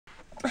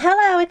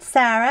Hello, it's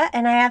Sarah,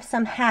 and I have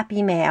some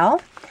happy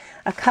mail.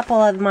 A couple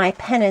of my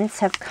pennants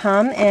have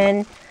come,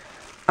 and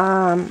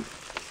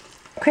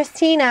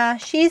Christina,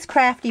 she's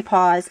Crafty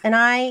Paws, and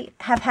I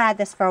have had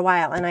this for a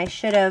while, and I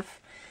should have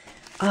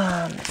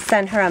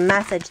sent her a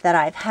message that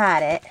I've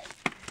had it.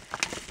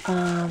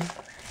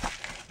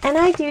 And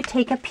I do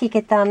take a peek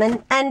at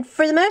them, and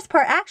for the most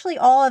part, actually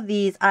all of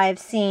these I've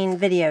seen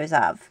videos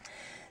of.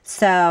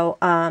 So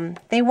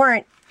they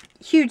weren't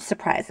huge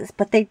surprises,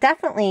 but they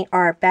definitely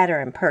are better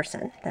in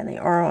person than they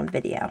are on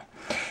video.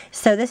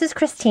 So this is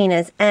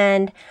Christina's,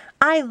 and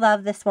I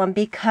love this one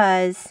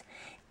because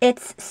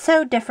it's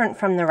so different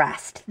from the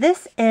rest.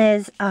 This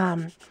is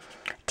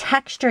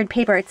textured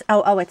paper. It's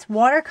it's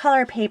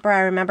watercolor paper, I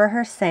remember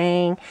her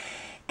saying.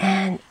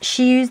 And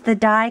she used the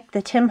die,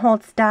 the Tim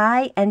Holtz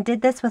die, and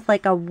did this with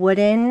like a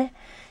wooden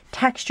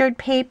textured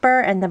paper,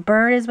 and the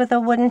bird is with a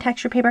wooden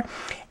textured paper.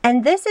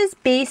 And this is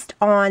based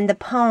on the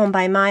poem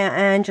by Maya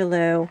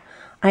Angelou,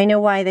 I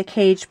Know Why the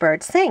Caged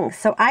Bird Sings.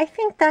 So I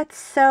think that's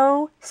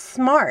so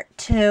smart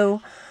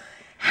to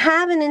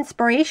have an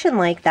inspiration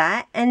like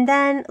that. And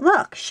then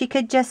look, she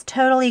could just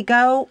totally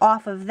go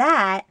off of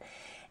that.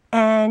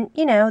 And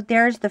you know,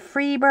 there's the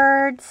free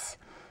birds.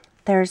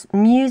 There's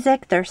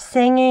music, they're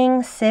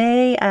singing,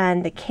 see,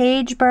 and the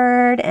cage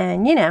bird,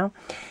 and you know.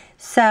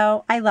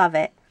 So I love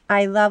it.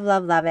 I love,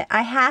 love, love it.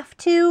 I have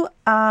to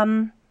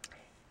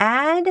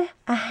add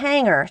a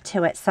hanger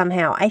to it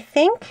somehow. I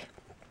think,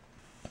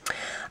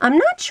 I'm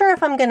not sure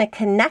if I'm going to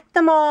connect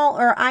them all,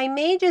 or I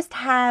may just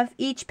have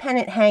each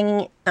pennant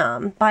hanging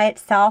by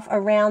itself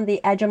around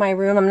the edge of my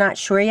room. I'm not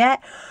sure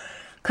yet,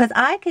 because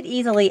I could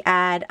easily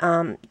add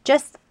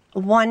just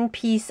one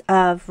piece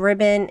of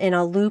ribbon in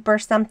a loop or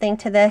something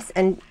to this,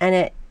 and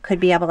it could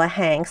be able to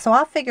hang. So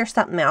I'll figure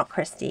something out,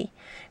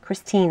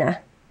 Christina.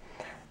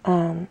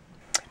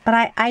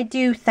 But I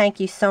do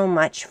thank you so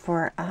much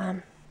for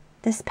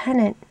this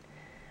pennant,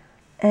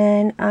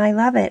 and I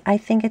love it. I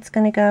think it's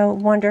going to go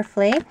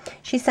wonderfully.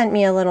 She sent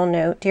me a little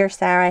note. Dear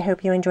Sarah, I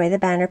hope you enjoy the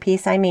banner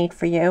piece I made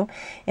for you.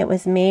 It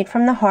was made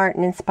from the heart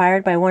and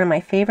inspired by one of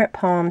my favorite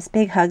poems.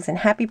 Big hugs and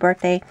happy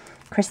birthday,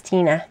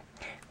 Christina.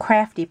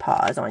 Crafty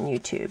Paws on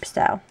YouTube.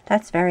 So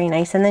that's very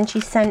nice. And then she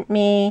sent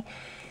me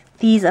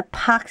these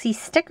epoxy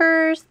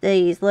stickers,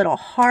 these little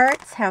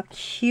hearts. How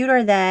cute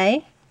are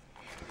they?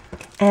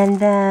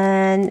 And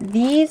then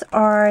these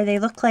are, they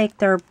look like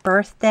they're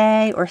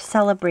birthday or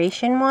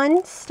celebration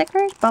ones,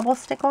 stickers, bubble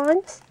stick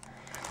ones.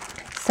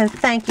 So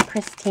thank you,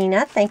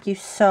 Christina. Thank you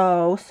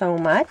so, so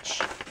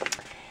much.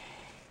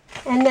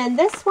 And then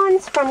this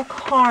one's from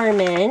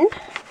Carmen.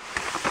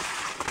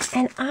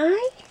 And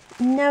I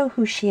know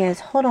who she is.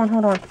 Hold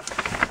on.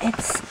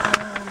 It's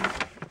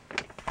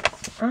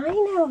I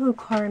know who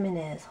Carmen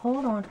is.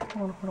 Hold on.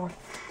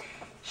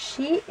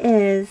 She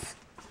is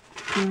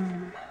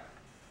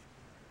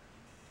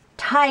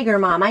Tiger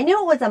Mom. I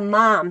knew it was a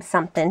mom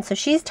something, so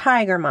she's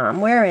Tiger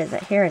Mom. Where is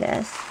it? Here it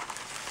is.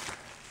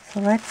 So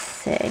let's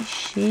see.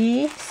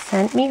 She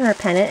sent me her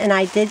pennant, and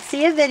I did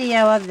see a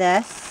video of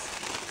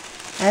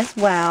this as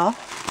well.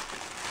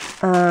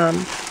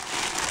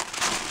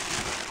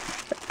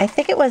 I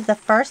think it was the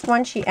first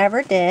one she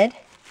ever did,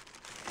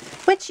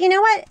 which, you know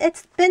what,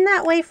 it's been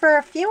that way for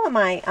a few of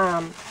my,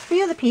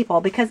 few of the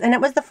people, because, and it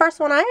was the first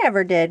one I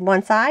ever did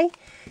once I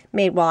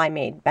made, well, I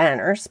made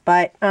banners,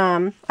 but,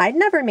 I'd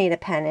never made a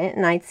pennant,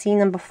 and I'd seen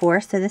them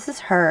before, so this is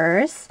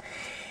hers,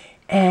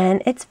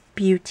 and it's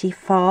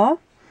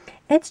beautiful.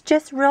 It's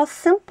just real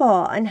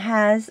simple, and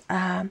has,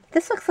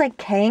 this looks like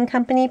K &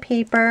 Company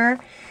paper,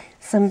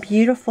 some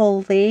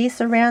beautiful lace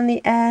around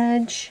the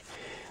edge,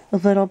 a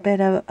little bit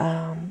of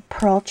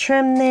pearl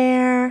trim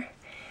there,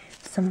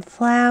 some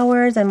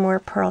flowers and more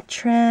pearl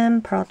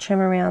trim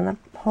around the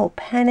whole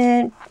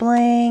pennant,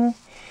 bling,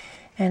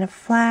 and a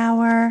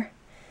flower,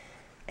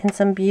 and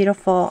some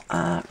beautiful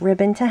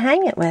ribbon to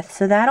hang it with.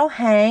 So that'll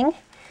hang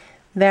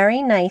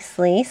very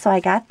nicely. So I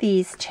got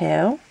these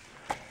two,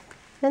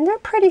 and they're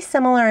pretty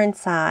similar in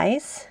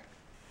size,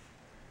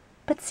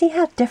 but see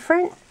how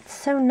different? It's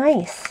so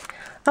nice.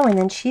 Oh, and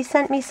then she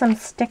sent me some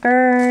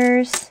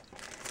stickers.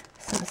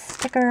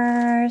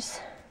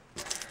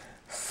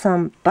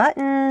 Some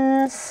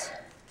buttons.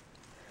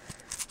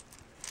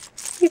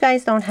 You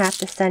guys don't have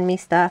to send me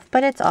stuff,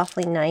 but it's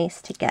awfully nice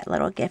to get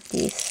little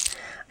gifties.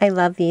 I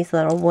love these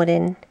little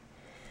wooden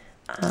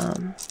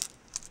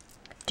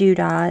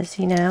doodahs,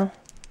 you know.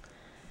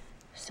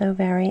 So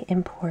very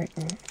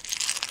important.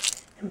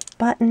 And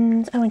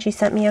buttons. Oh, and she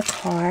sent me a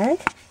card.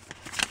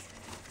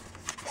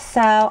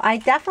 So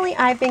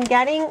I've been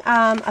getting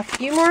a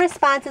few more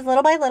responses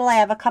little by little. I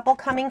have a couple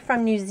coming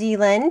from New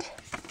Zealand.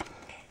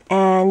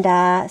 And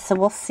so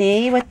we'll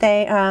see what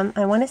they,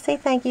 I want to say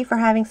thank you for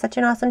having such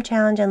an awesome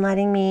challenge and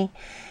letting me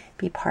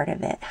be part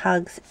of it.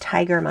 Hugs,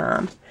 Tiger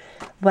Mom.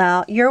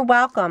 Well, you're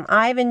welcome.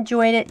 I've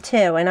enjoyed it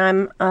too. And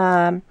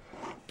I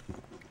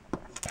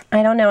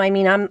don't know. I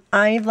mean,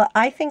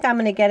 I think I'm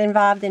going to get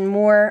involved in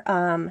more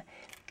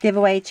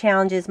giveaway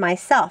challenges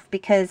myself,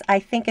 because I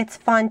think it's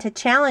fun to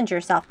challenge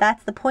yourself.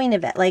 That's the point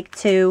of it. Like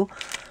to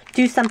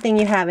do something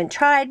you haven't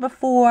tried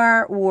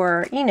before,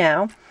 or, you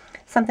know,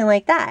 something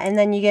like that. And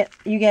then you get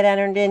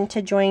entered in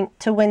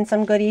to win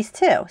some goodies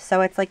too.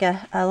 So it's like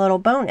a little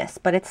bonus,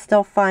 but it's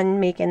still fun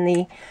making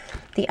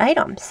the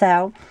item.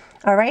 So,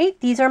 all right,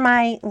 these are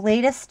my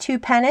latest 2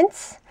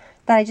 pennants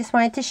that I just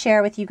wanted to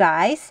share with you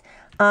guys.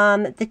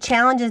 The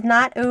challenge is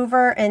not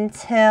over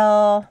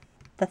until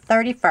the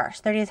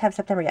 31st. 30th of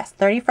September, yes,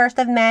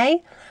 31st of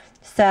May.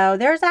 So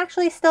there's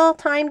actually still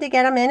time to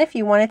get them in if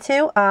you wanted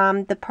to.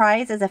 The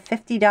prize is a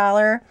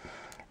 $50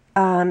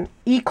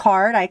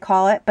 e-card, I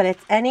call it, but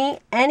it's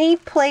any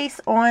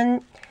place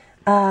on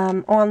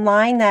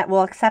online that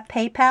will accept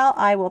PayPal.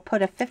 I will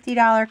put a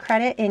 $50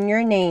 credit in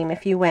your name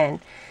if you win.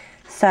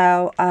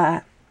 So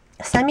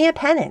send me a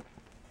pennant.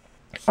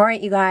 All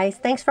right, you guys,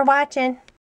 thanks for watching.